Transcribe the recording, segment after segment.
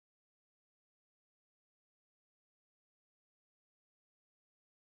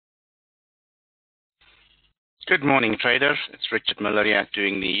Good morning, traders. It's Richard Miller here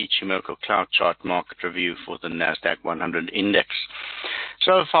doing the Ichimoku Cloud Chart market review for the Nasdaq 100 index.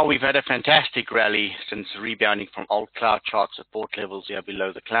 So far, we've had a fantastic rally since rebounding from old cloud chart support levels here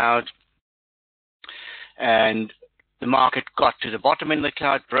below the cloud. And the market got to the bottom end of the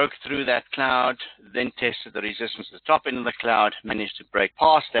cloud, broke through that cloud, then tested the resistance at the top end of the cloud, managed to break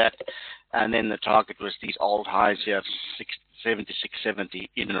past that, and then the target was these old highs here, 670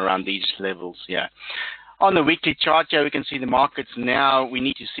 in and around these levels here. On the weekly chart here, we can see the markets now, we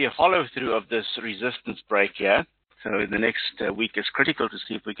need to see a follow-through of this resistance break here. So the next week is critical to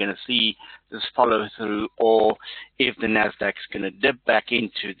see if we're going to see this follow-through or if the Nasdaq's going to dip back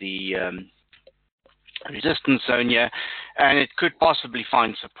into the resistance zone here. And it could possibly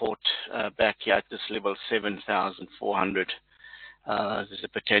find support back here at this level, 7,400. There's a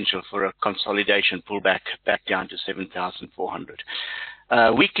potential for a consolidation pullback back down to 7,400.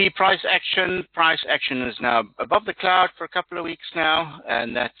 Weekly price action is now above the cloud for a couple of weeks now,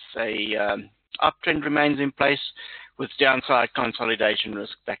 and that's a uptrend remains in place with downside consolidation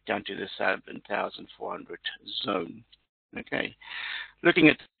risk back down to the 7,400 zone. Okay, looking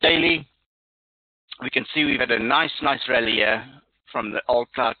at daily, we can see we've had a nice rally here from the old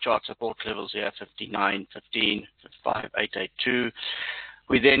cloud chart support levels here, 59.15, 55.882.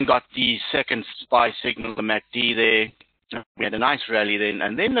 We then got the second SPY signal, the MACD there. We had a nice rally then,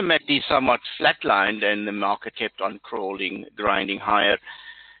 and then the MACD somewhat flatlined, and the market kept on crawling, grinding higher,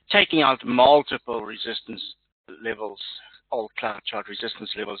 taking out multiple resistance levels, old cloud chart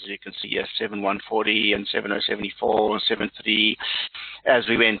resistance levels, as you can see here, 7,140 and 7,074 and 7,3 as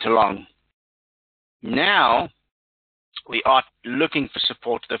we went along. Now, we are looking for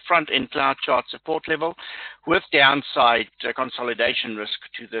support to the front-end cloud chart support level with downside consolidation risk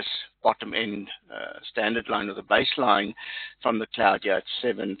to this bottom-end standard line or the baseline from the cloud here at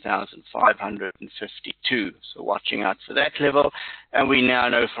 7,552. So watching out for that level. And we now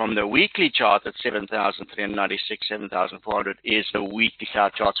know from the weekly chart that 7,396, 7,400 is the weekly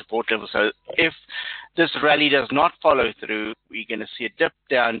cloud chart support level. So if this rally does not follow through, we're going to see a dip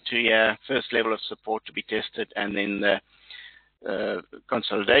down to your first level of support to be tested, and then the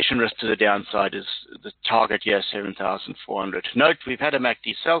consolidation risk to the downside is the target here, 7,400. Note, we've had a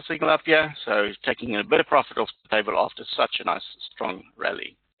MACD sell signal up here, so taking a bit of profit off the table after such a nice, strong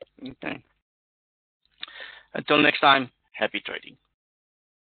rally. Okay. Until next time, happy trading.